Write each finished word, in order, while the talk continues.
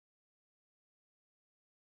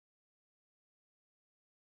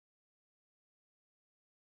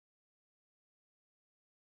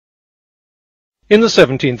In the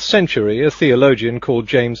 17th century, a theologian called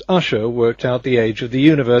James Ussher worked out the age of the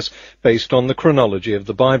universe based on the chronology of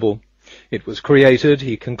the Bible. It was created,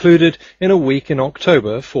 he concluded, in a week in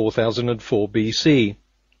October 4004 BC.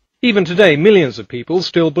 Even today, millions of people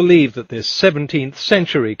still believe that this 17th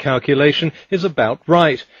century calculation is about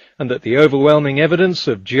right, and that the overwhelming evidence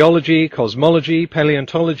of geology, cosmology,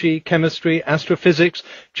 paleontology, chemistry, astrophysics,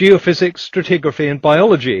 geophysics, stratigraphy and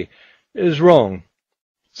biology is wrong.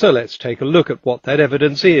 So let's take a look at what that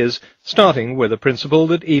evidence is, starting with a principle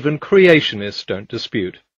that even creationists don't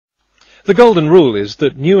dispute. The golden rule is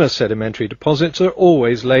that newer sedimentary deposits are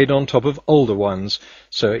always laid on top of older ones,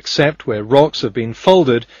 so except where rocks have been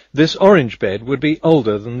folded, this orange bed would be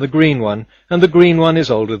older than the green one, and the green one is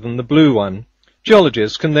older than the blue one.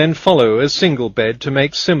 Geologists can then follow a single bed to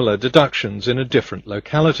make similar deductions in a different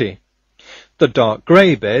locality. The dark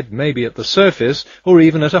grey bed may be at the surface or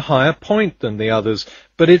even at a higher point than the others,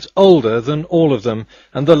 but it's older than all of them,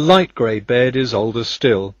 and the light grey bed is older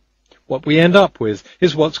still. What we end up with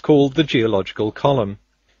is what's called the geological column.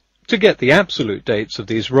 To get the absolute dates of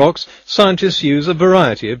these rocks, scientists use a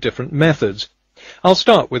variety of different methods. I'll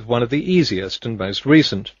start with one of the easiest and most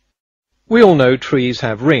recent. We all know trees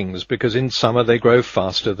have rings because in summer they grow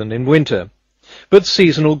faster than in winter. But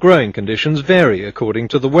seasonal growing conditions vary according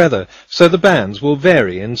to the weather, so the bands will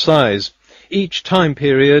vary in size. Each time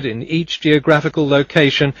period in each geographical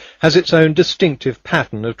location has its own distinctive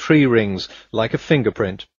pattern of tree rings, like a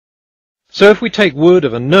fingerprint. So if we take wood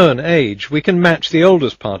of a known age, we can match the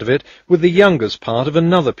oldest part of it with the youngest part of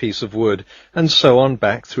another piece of wood, and so on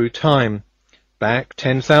back through time. Back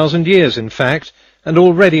 10,000 years, in fact, and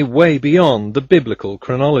already way beyond the biblical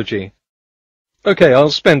chronology. Okay, I'll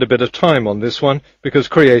spend a bit of time on this one, because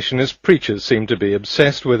creationist preachers seem to be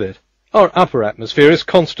obsessed with it. Our upper atmosphere is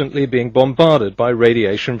constantly being bombarded by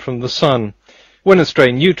radiation from the sun. When a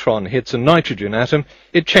stray neutron hits a nitrogen atom,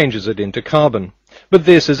 it changes it into carbon. But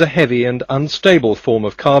this is a heavy and unstable form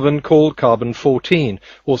of carbon called carbon-14,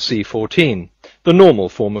 or C14. The normal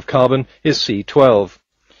form of carbon is C12.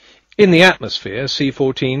 In the atmosphere,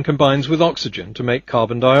 C14 combines with oxygen to make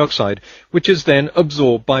carbon dioxide, which is then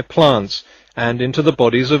absorbed by plants, and into the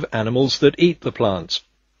bodies of animals that eat the plants.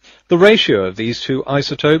 The ratio of these two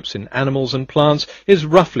isotopes in animals and plants is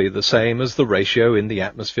roughly the same as the ratio in the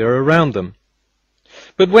atmosphere around them.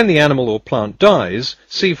 But when the animal or plant dies,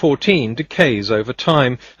 C14 decays over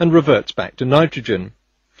time and reverts back to nitrogen.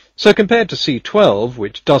 So compared to C12,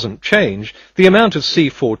 which doesn't change, the amount of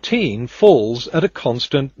C14 falls at a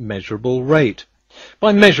constant measurable rate.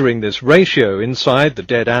 By measuring this ratio inside the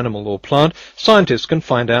dead animal or plant, scientists can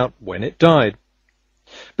find out when it died.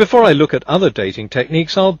 Before I look at other dating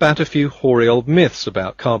techniques, I'll bat a few hoary old myths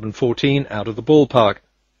about carbon-14 out of the ballpark.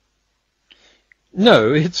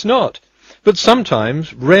 No, it's not. But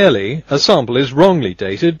sometimes, rarely, a sample is wrongly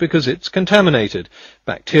dated because it's contaminated.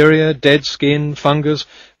 Bacteria, dead skin, fungus.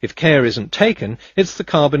 If care isn't taken, it's the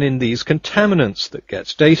carbon in these contaminants that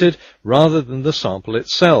gets dated rather than the sample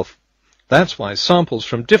itself. That's why samples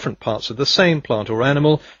from different parts of the same plant or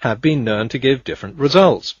animal have been known to give different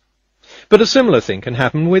results. But a similar thing can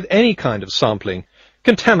happen with any kind of sampling.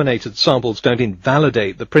 Contaminated samples don't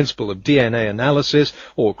invalidate the principle of DNA analysis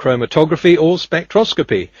or chromatography or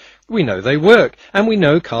spectroscopy. We know they work, and we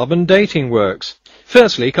know carbon dating works.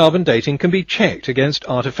 Firstly, carbon dating can be checked against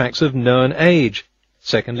artifacts of known age.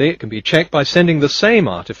 Secondly, it can be checked by sending the same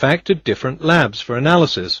artifact to different labs for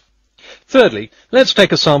analysis. Thirdly, let's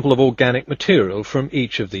take a sample of organic material from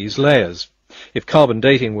each of these layers. If carbon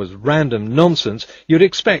dating was random nonsense, you'd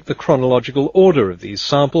expect the chronological order of these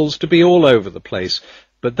samples to be all over the place,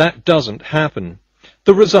 but that doesn't happen.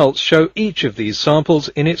 The results show each of these samples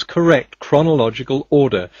in its correct chronological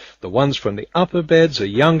order. The ones from the upper beds are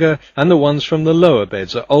younger, and the ones from the lower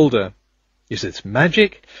beds are older. Is this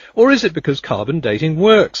magic, or is it because carbon dating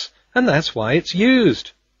works, and that's why it's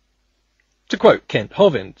used? To quote Kent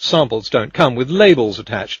Hovind, samples don't come with labels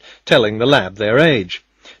attached telling the lab their age.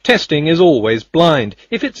 Testing is always blind.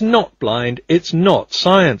 If it's not blind, it's not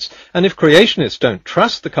science. And if creationists don't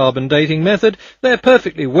trust the carbon dating method, they're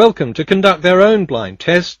perfectly welcome to conduct their own blind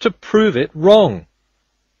tests to prove it wrong.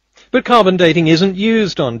 But carbon dating isn't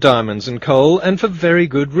used on diamonds and coal, and for very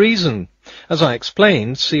good reason. As I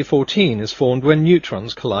explained, C14 is formed when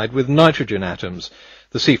neutrons collide with nitrogen atoms.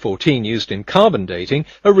 The C14 used in carbon dating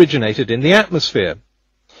originated in the atmosphere.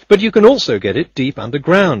 But you can also get it deep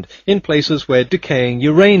underground, in places where decaying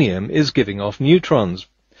uranium is giving off neutrons.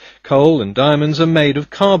 Coal and diamonds are made of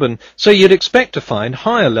carbon, so you'd expect to find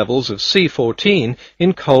higher levels of C14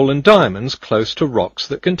 in coal and diamonds close to rocks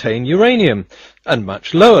that contain uranium, and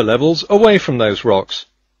much lower levels away from those rocks.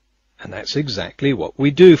 And that's exactly what we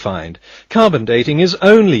do find. Carbon dating is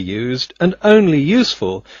only used and only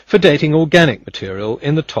useful for dating organic material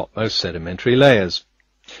in the topmost sedimentary layers.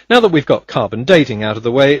 Now that we've got carbon dating out of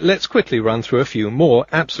the way, let's quickly run through a few more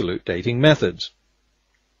absolute dating methods.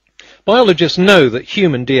 Biologists know that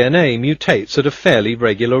human DNA mutates at a fairly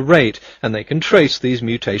regular rate, and they can trace these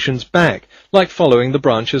mutations back, like following the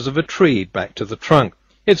branches of a tree back to the trunk.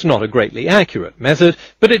 It's not a greatly accurate method,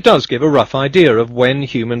 but it does give a rough idea of when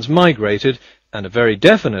humans migrated, and a very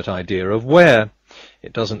definite idea of where.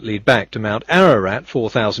 It doesn't lead back to Mount Ararat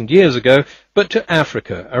 4,000 years ago, but to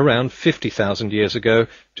Africa around 50,000 years ago,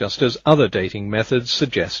 just as other dating methods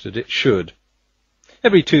suggested it should.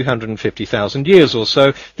 Every 250,000 years or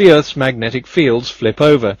so, the Earth's magnetic fields flip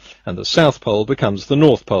over, and the South Pole becomes the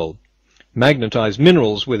North Pole. Magnetized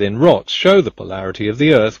minerals within rocks show the polarity of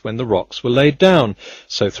the Earth when the rocks were laid down,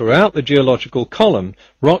 so throughout the geological column,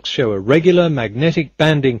 rocks show a regular magnetic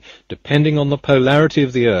banding depending on the polarity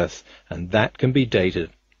of the Earth, and that can be dated.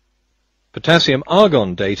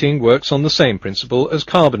 Potassium-argon dating works on the same principle as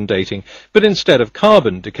carbon dating, but instead of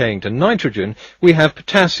carbon decaying to nitrogen, we have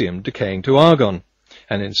potassium decaying to argon.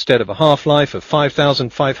 And instead of a half-life of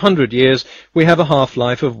 5,500 years, we have a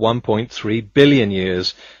half-life of 1.3 billion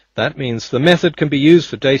years. That means the method can be used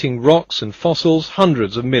for dating rocks and fossils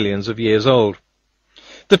hundreds of millions of years old.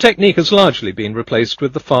 The technique has largely been replaced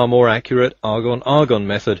with the far more accurate argon-argon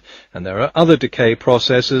method, and there are other decay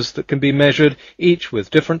processes that can be measured, each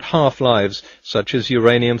with different half-lives, such as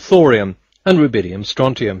uranium-thorium and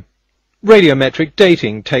rubidium-strontium. Radiometric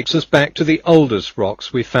dating takes us back to the oldest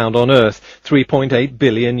rocks we found on Earth, 3.8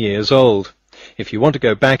 billion years old. If you want to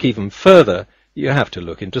go back even further, you have to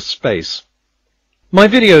look into space. My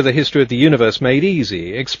video, The History of the Universe Made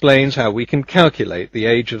Easy, explains how we can calculate the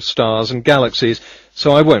age of stars and galaxies,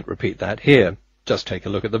 so I won't repeat that here. Just take a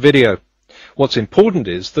look at the video. What's important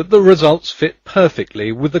is that the results fit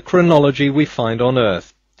perfectly with the chronology we find on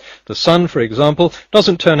Earth. The Sun, for example,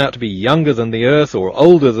 doesn't turn out to be younger than the Earth or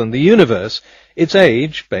older than the universe. Its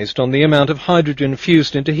age, based on the amount of hydrogen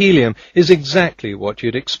fused into helium, is exactly what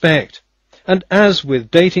you'd expect. And as with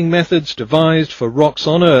dating methods devised for rocks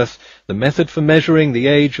on Earth, the method for measuring the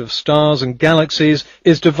age of stars and galaxies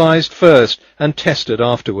is devised first and tested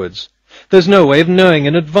afterwards. There's no way of knowing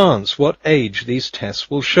in advance what age these tests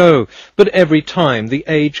will show, but every time the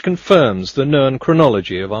age confirms the known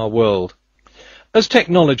chronology of our world. As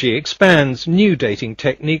technology expands, new dating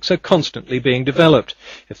techniques are constantly being developed.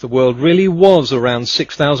 If the world really was around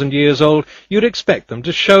 6,000 years old, you'd expect them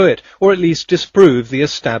to show it, or at least disprove the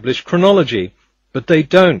established chronology. But they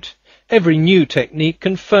don't. Every new technique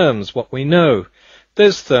confirms what we know.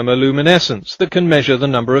 There's thermoluminescence that can measure the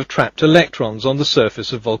number of trapped electrons on the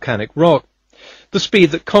surface of volcanic rock. The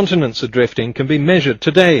speed that continents are drifting can be measured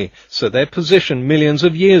today, so their position millions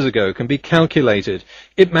of years ago can be calculated.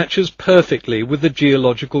 It matches perfectly with the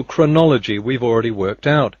geological chronology we've already worked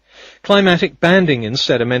out. Climatic banding in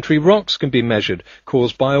sedimentary rocks can be measured,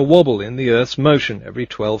 caused by a wobble in the Earth's motion every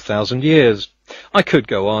 12,000 years. I could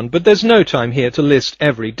go on, but there's no time here to list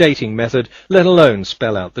every dating method, let alone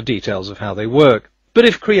spell out the details of how they work. But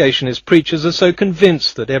if creationist preachers are so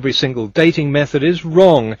convinced that every single dating method is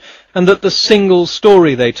wrong, and that the single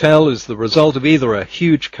story they tell is the result of either a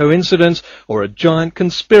huge coincidence or a giant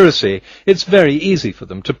conspiracy, it's very easy for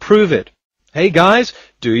them to prove it. Hey guys,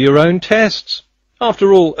 do your own tests.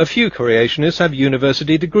 After all, a few creationists have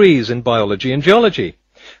university degrees in biology and geology.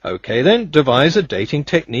 Okay then, devise a dating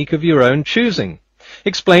technique of your own choosing.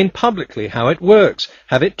 Explain publicly how it works.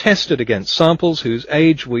 Have it tested against samples whose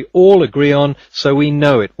age we all agree on, so we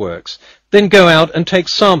know it works. Then go out and take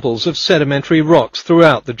samples of sedimentary rocks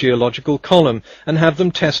throughout the geological column and have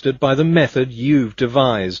them tested by the method you've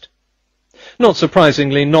devised. Not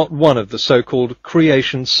surprisingly, not one of the so-called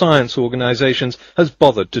creation science organizations has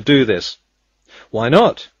bothered to do this. Why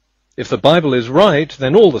not? If the Bible is right,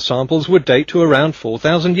 then all the samples would date to around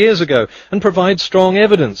 4,000 years ago and provide strong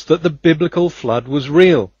evidence that the biblical flood was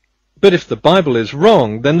real. But if the Bible is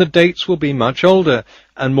wrong, then the dates will be much older,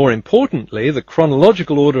 and more importantly, the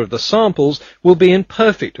chronological order of the samples will be in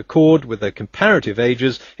perfect accord with their comparative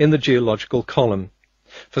ages in the geological column.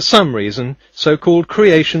 For some reason, so-called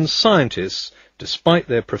creation scientists, despite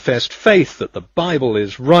their professed faith that the Bible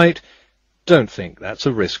is right, don't think that's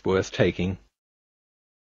a risk worth taking.